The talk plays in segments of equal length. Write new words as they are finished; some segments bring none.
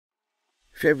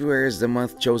February is the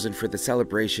month chosen for the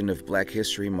celebration of Black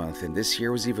History Month, and this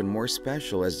year was even more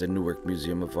special as the Newark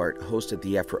Museum of Art hosted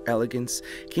the Afro Elegance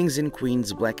Kings and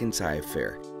Queens Black and Tie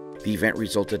Affair. The event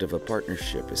resulted of a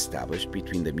partnership established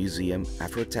between the museum,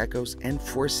 Afro Tacos, and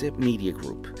Forsip Media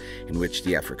Group, in which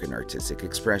the African artistic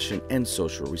expression and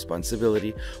social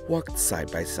responsibility walked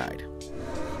side by side.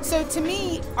 So to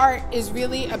me, art is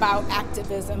really about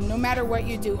activism. No matter what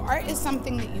you do, art is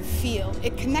something that you feel.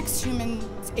 It connects human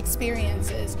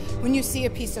experiences. When you see a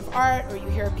piece of art, or you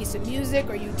hear a piece of music,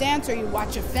 or you dance, or you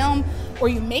watch a film, or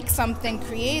you make something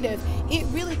creative, it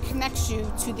really connects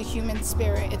you to the human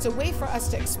spirit. It's a way for us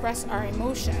to express our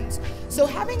emotions. So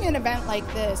having an event like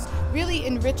this really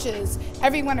enriches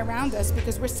everyone around us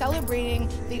because we're celebrating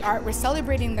the art, we're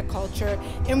celebrating the culture,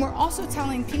 and we're also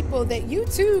telling people that you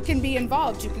too can be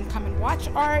involved. You can come and watch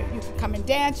art, you can come and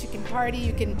dance, you can party,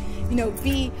 you can,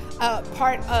 be a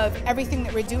part of everything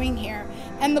that we're doing here.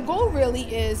 And the goal really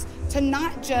is to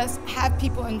not just have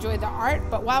people enjoy the art,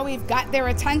 but while we've got their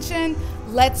attention,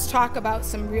 let's talk about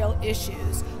some real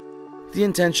issues. The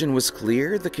intention was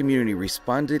clear, the community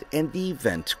responded, and the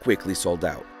event quickly sold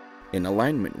out. In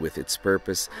alignment with its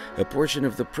purpose, a portion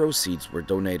of the proceeds were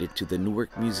donated to the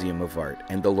Newark Museum of Art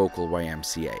and the local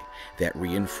YMCA that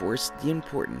reinforced the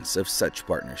importance of such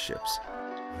partnerships.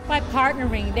 By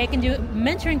partnering, they can do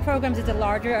mentoring programs is a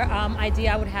larger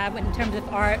idea I would have in terms of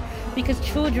art, because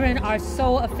children are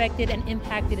so affected and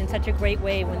impacted in such a great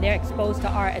way when they're exposed to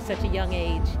art at such a young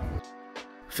age.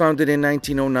 Founded in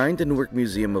 1909, the Newark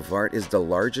Museum of Art is the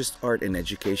largest art and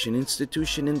education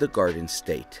institution in the Garden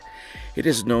State. It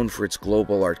is known for its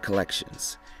global art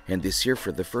collections, and this year,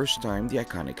 for the first time, the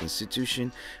iconic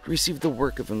institution received the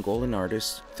work of Angolan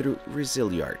artists through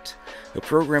Resiliart, a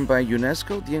program by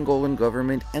UNESCO, the Angolan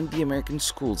government, and the American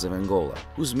Schools of Angola,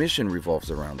 whose mission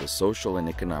revolves around the social and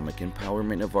economic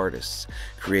empowerment of artists,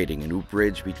 creating a new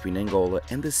bridge between Angola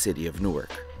and the city of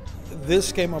Newark.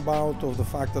 This came about of the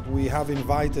fact that we have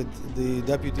invited the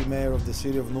Deputy Mayor of the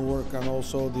City of Newark and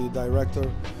also the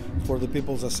Director for the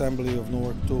People's Assembly of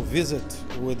Newark to visit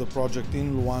with the project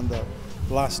in Luanda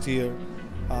last year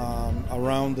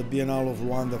around the Biennale of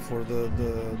Luanda for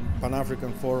the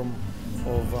Pan-African Forum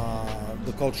of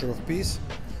the Culture of Peace.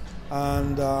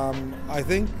 And I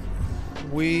think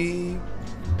we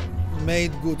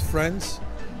made good friends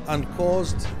and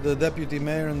caused the Deputy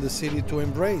Mayor and the city to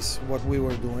embrace what we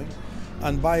were doing.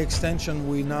 And by extension,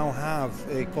 we now have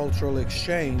a cultural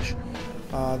exchange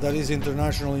that is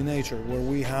international in nature, where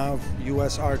we have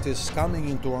US artists coming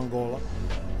into Angola,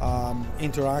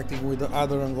 interacting with the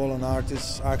other Angolan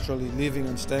artists, actually living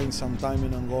and staying some time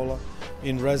in Angola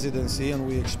in residency, and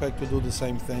we expect to do the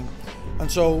same thing. And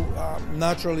so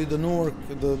naturally the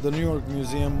Newark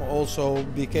Museum also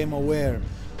became aware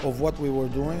of what we were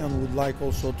doing and would like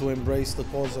also to embrace the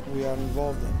cause that we are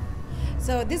involved in.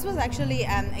 So this was actually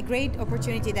a great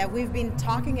opportunity that we've been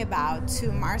talking about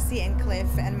to Marcy and Cliff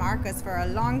and Marcus for a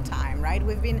long time, right?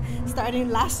 We've been starting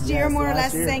last year, more or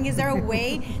less, saying, is there a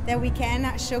way that we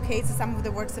can showcase some of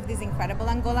the works of these incredible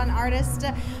Angolan artists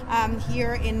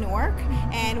here in Newark?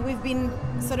 And we've been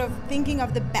sort of thinking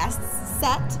of the best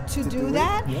set to do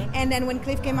that. Yeah. And then when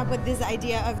Cliff came up with this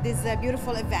idea of this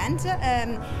beautiful event,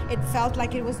 it felt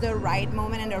like it was the right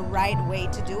moment and the right way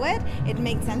to do it. It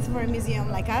makes sense for a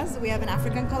museum like us. We have an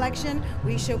African collection,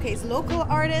 we showcase local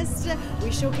artists,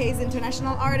 we showcase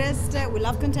international artists, we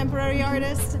love contemporary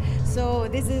artists, so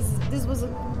this was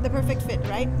the perfect fit,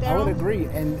 right, Daryl? I would agree,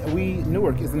 and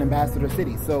Newark is an ambassador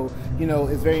city, so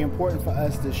it's very important for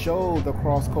us to show the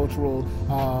cross-cultural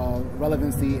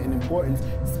relevancy and importance,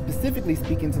 specifically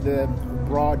speaking to the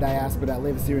broad diaspora that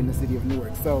lives here in the city of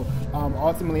Newark. So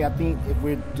ultimately, I think if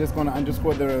we're just going to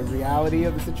underscore the reality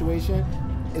of the situation,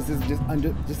 this is just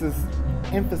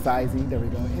emphasizing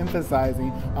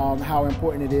how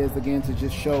important it is, again, to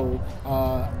just show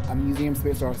a museum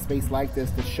space or a space like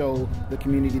this to show the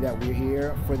community that we're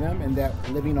here for them and that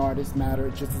living artists matter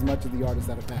just as much as the artists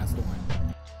that have passed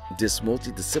on. This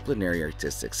multidisciplinary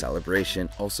artistic celebration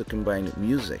also combined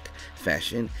music,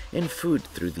 fashion, and food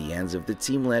through the hands of the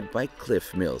team led by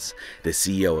Cliff Mills, the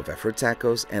CEO of Afro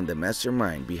Tacos and the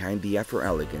mastermind behind the Afro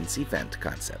Elegance event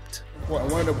concept. Well,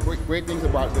 one of the great things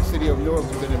about the city of Newark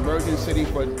is an emerging city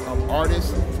for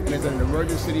artists, and it's an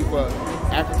emerging city for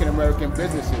African American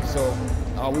businesses. So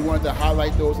we wanted to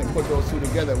highlight those and put those two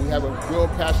together. We have a real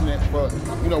passionate for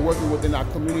working within our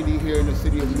community here in the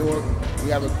city of Newark. We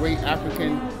have a great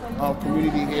African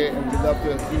community here, and we love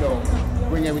to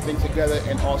bring everything together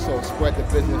and also spread the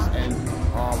business and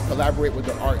collaborate with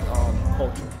the art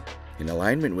culture. In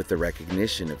alignment with the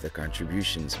recognition of the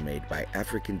contributions made by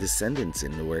African descendants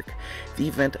in Newark, the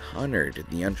event honored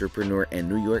the entrepreneur and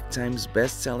New York Times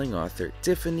best-selling author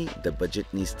Tiffany the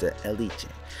Budgetnista Eliche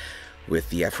with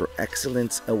the Afro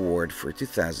Excellence Award for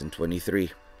 2023.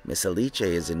 Ms. Eliche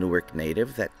is a Newark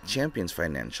native that champions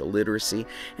financial literacy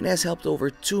and has helped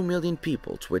over 2 million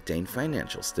people to attain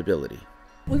financial stability.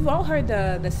 We've all heard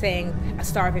the saying, a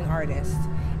starving artist,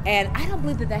 and I don't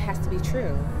believe that that has to be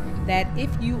true. That if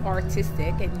you are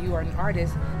artistic and you are an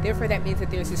artist, therefore that means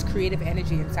that there's this creative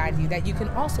energy inside you that you can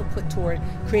also put toward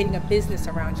creating a business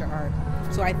around your art.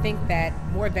 So I think that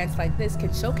more events like this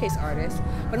can showcase artists,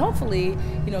 but hopefully,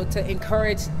 to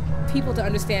encourage people to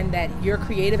understand that your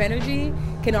creative energy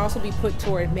can also be put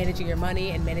toward managing your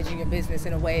money and managing your business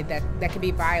in a way that can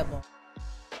be viable.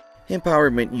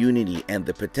 Empowerment, unity, and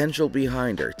the potential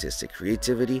behind artistic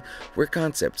creativity were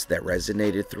concepts that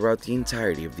resonated throughout the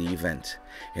entirety of the event,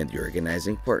 and the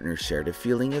organizing partners shared a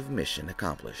feeling of mission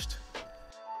accomplished.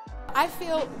 I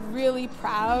feel really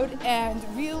proud and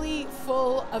really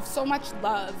full of so much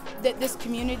love that this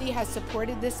community has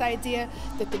supported this idea,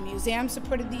 that the museum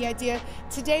supported the idea.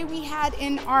 Today we had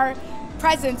in our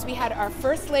presence, we had our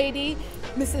First Lady,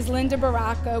 Mrs. Linda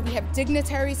Baraka, we have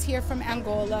dignitaries here from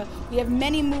Angola, we have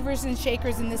many movers and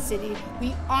shakers in the city.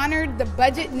 We honored the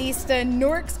Budgetnista,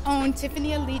 Newark's own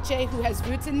Tiffany Eliche, who has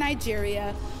roots in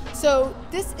Nigeria. So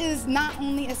this is not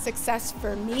only a success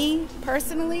for me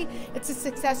personally, it's a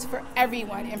success for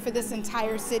everyone and for this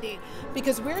entire city,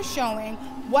 because we're showing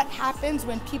what happens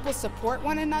when people support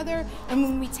one another and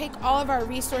when we take all of our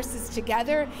resources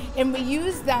together and we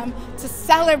use them to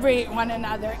celebrate one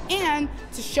another and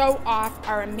to show off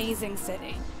our amazing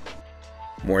city.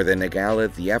 More than a gala,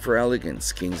 the Afro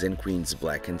Elegance Kings and Queens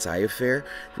Black and Tie Affair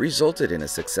resulted in a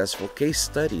successful case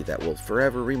study that will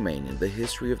forever remain in the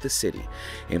history of the city,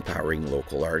 empowering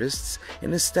local artists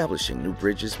and establishing new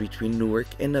bridges between Newark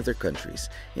and other countries,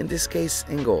 in this case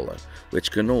Angola,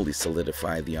 which can only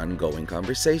solidify the ongoing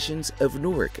conversations of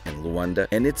Newark and Luanda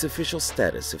and its official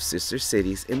status of sister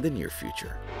cities in the near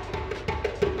future.